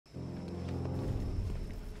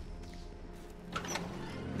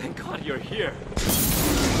Thank God you're here.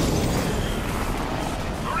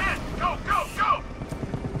 We're in! Go, go, go!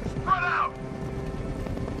 Spread out!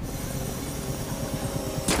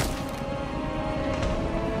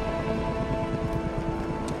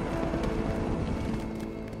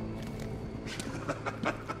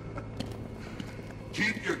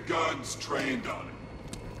 Keep your guns trained on him.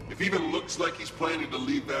 If even looks like he's planning to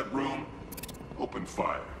leave that room, open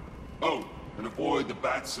fire. Oh, and avoid the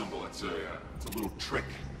bat symbol. It's a little trick.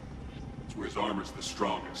 It's where his armor's the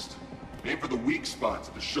strongest. Aim for the weak spots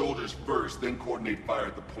at the shoulders first, then coordinate fire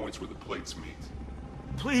at the points where the plates meet.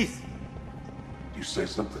 Please. You say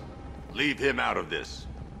something? Leave him out of this.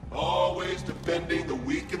 Always defending the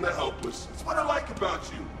weak and the helpless. That's what I like about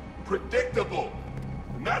you. Predictable.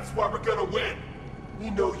 And that's why we're gonna win.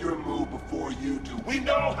 We know your move before you do. We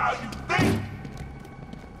know how you think!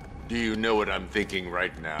 Do you know what I'm thinking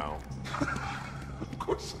right now? Of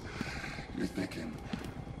course, you're thinking,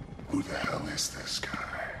 who the hell is this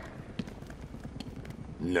guy?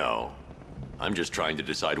 No. I'm just trying to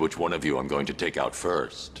decide which one of you I'm going to take out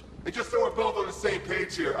first. And just so we're both on the same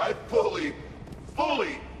page here, I fully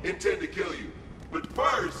intend to kill you. But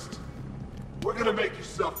first, we're gonna make you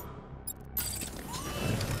suffer.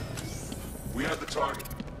 We have the target.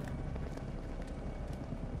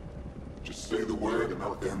 Just say the word and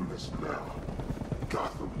I'll end this now.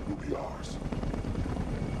 Gotham will be ours.